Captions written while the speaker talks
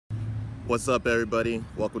What's up, everybody?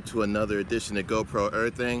 Welcome to another edition of GoPro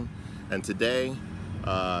Earthing. And today,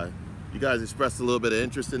 you guys expressed a little bit of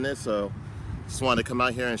interest in this, so just wanted to come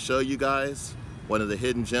out here and show you guys one of the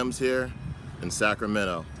hidden gems here in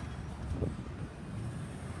Sacramento.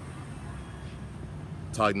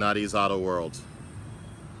 Tognotti's Auto World.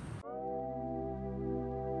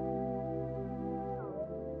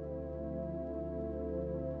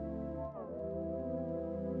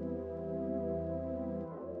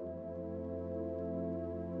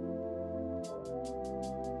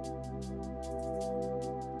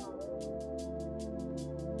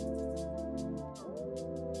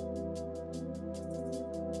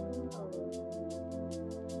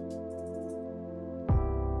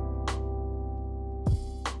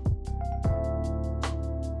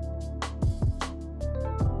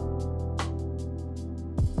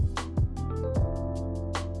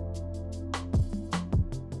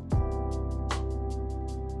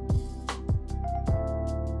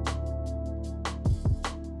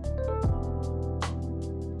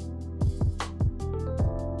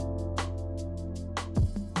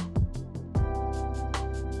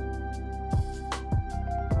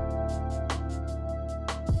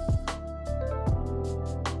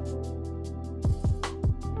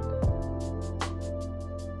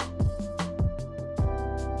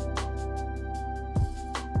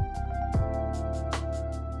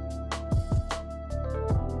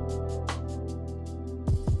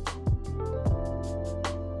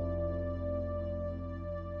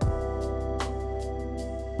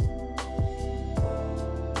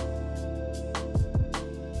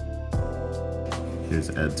 Here's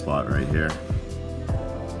Ed's spot right here.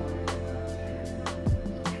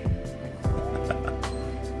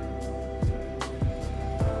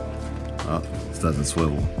 Oh, this doesn't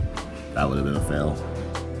swivel. That would have been a fail.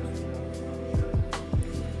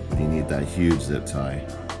 You need that huge zip tie.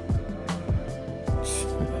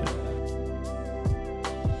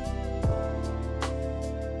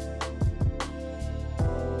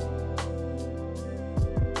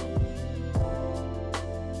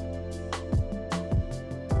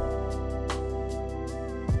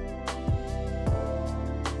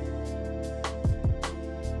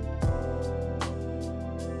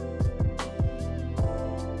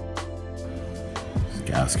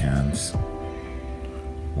 Gas cans,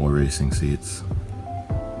 more racing seats.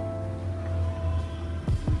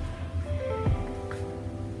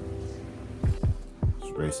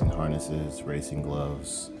 Racing harnesses, racing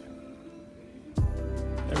gloves,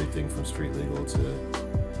 everything from street legal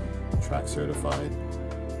to track certified.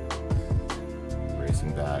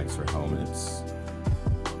 Racing bags for helmets,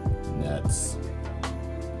 nets,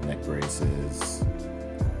 neck braces.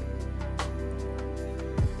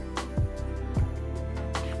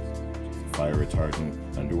 Fire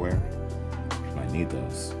retardant underwear. Might need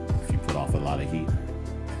those if you put off a lot of heat.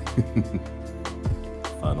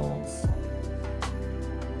 Funnels.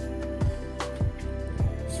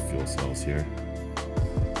 There's fuel cells here.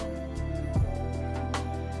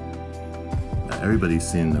 Now, everybody's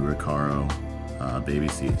seen the Recaro baby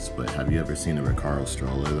seats, but have you ever seen a Recaro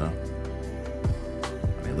stroller though?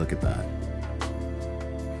 I mean, look at that.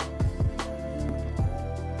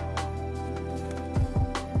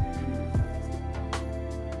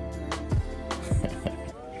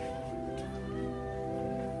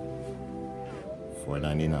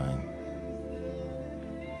 $4.99.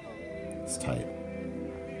 It's tight.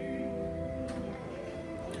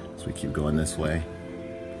 So we keep going this way.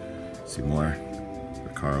 See more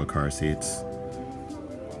Recaro car seats.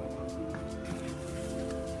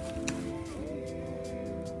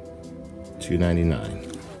 $2.99.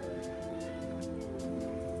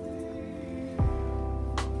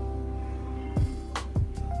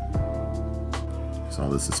 There's all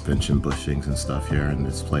the suspension bushings and stuff here in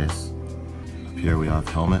this place. Up here we have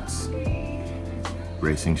helmets,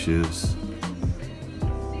 racing shoes,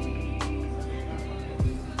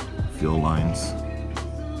 fuel lines.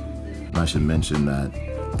 And I should mention that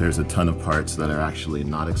there's a ton of parts that are actually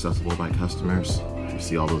not accessible by customers. You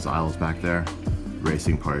see all those aisles back there?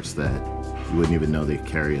 Racing parts that you wouldn't even know they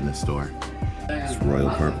carry in the store. It's royal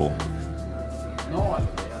purple.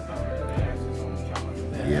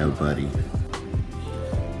 Yeah, buddy.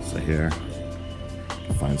 So here,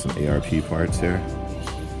 find some ARP parts here.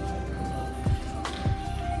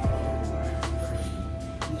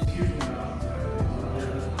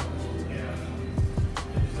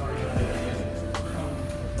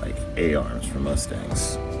 Like A-arms for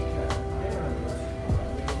Mustangs.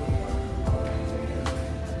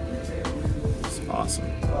 It's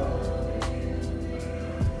awesome.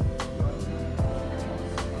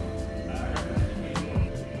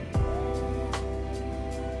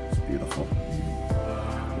 Beautiful.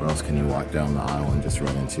 Where else can you walk down the aisle and just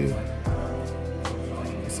run into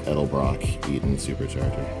this Edelbrock Eaton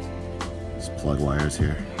supercharger? There's plug wires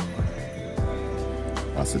here.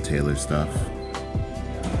 Lots of Taylor stuff.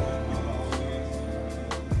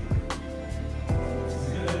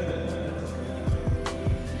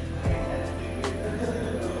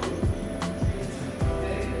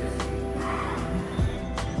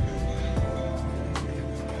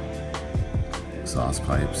 Exhaust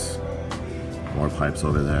pipes. More pipes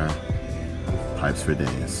over there. Pipes for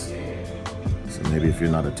days. So maybe if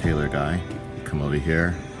you're not a Taylor guy, you come over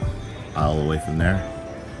here, aisle away from there,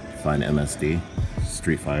 find MSD,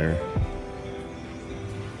 Street Fire.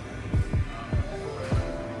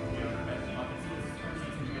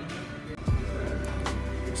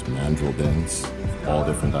 There's mandrel bins, all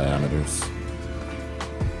different diameters.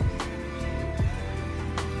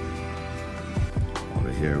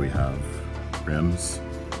 Over here we have rims,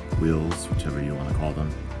 wheels, whichever you want to call them.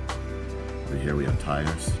 Over here we have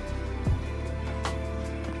tires.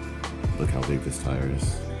 Look how big this tire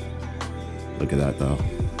is. Look at that though.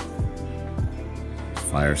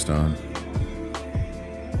 Firestone.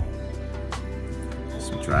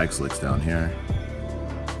 Some drag slicks down here.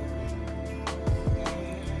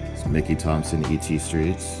 Some Mickey Thompson ET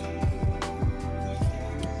Streets.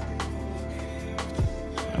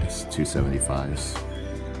 Nice 275s.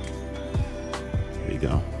 There you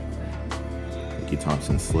go. Mickey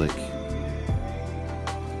Thompson Slick.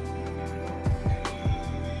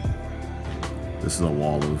 This is a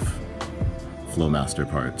wall of Flowmaster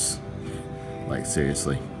parts. Like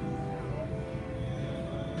seriously.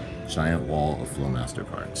 Giant wall of Flowmaster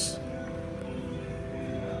parts.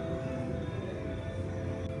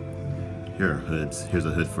 Here are hoods. Here's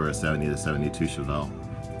a hood for a 70 to 72 Chevelle.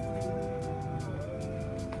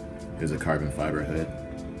 Here's a carbon fiber hood.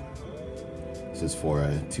 This is for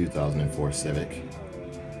a 2004 Civic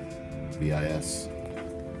VIS.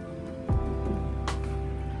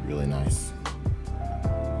 Really nice.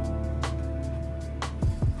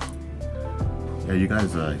 Yeah, you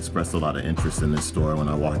guys expressed a lot of interest in this store when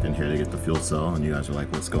I walked in here to get the fuel cell, and you guys were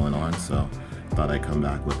like, what's going on? So I thought I'd come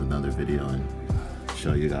back with another video and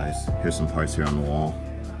show you guys. Here's some parts here on the wall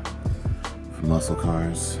for muscle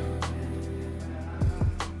cars.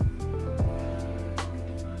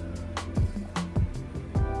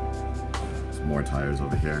 Some more tires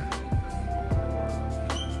over here.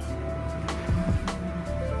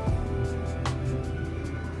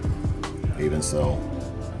 They even sell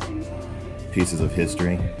pieces of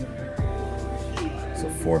history. It's a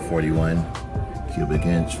 441 cubic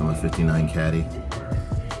inch from a 59 Caddy.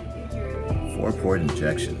 4-port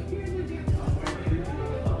injection.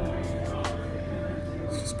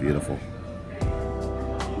 It's just beautiful.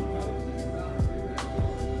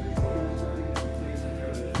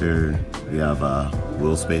 Here we have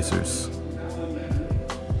wheel spacers.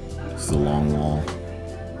 This is a long wall.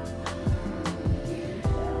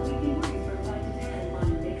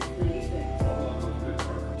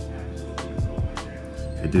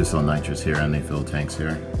 They do sell nitrous here and they fill tanks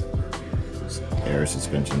here. It's air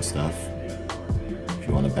suspension stuff. If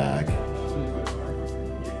you want a bag.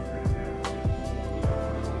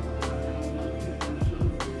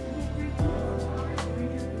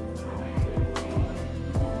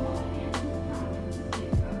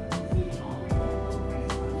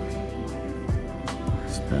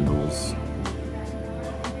 Spindles.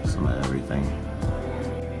 Some of everything.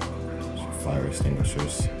 Fire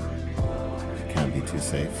extinguishers. Can't be too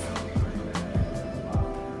safe.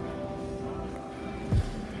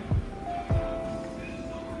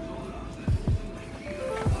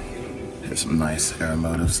 There's some nice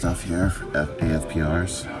aeromotive stuff here for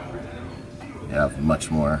AFPRs. You have much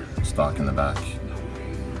more stock in the back.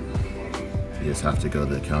 You just have to go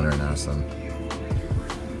to the counter and ask them.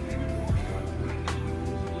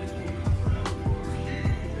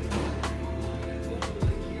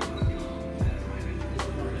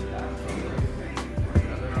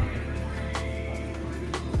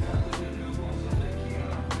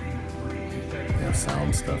 They have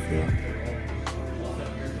sound stuff here.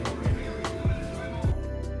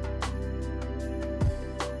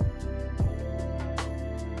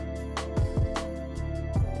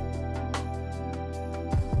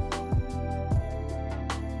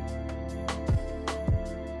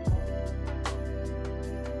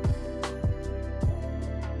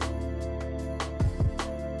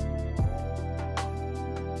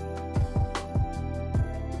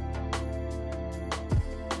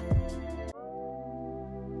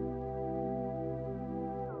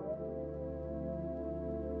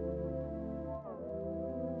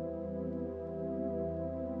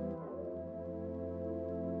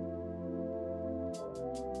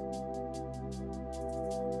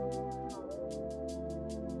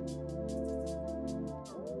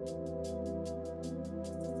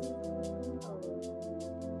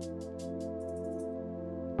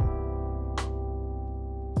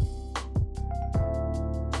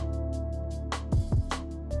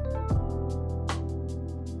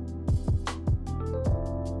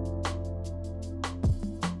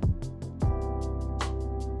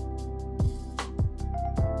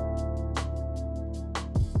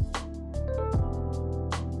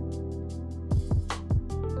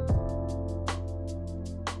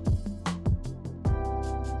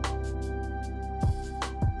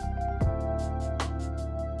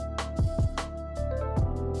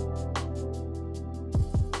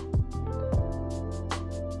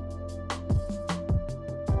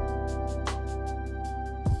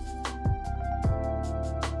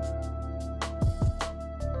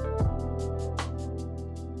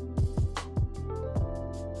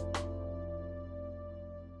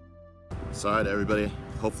 So all right, everybody,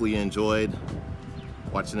 hopefully you enjoyed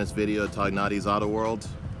watching this video of Tognotti's Auto World.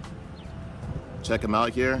 Check them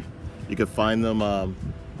out here. You can find them on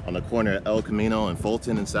the corner of El Camino and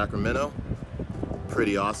Fulton in Sacramento.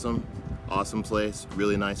 Pretty awesome, awesome place,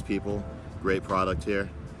 really nice people, great product here.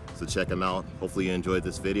 So check them out. Hopefully you enjoyed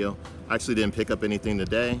this video. I actually didn't pick up anything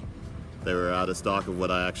today. They were out of stock of what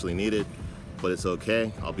I actually needed, but it's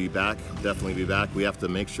okay. I'll be back, definitely be back. We have to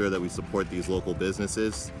make sure that we support these local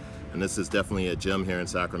businesses. And this is definitely a gem here in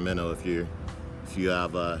Sacramento if you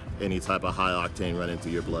have any type of high octane running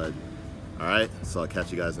through your blood. All right, so I'll catch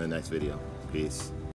you guys in the next video. Peace.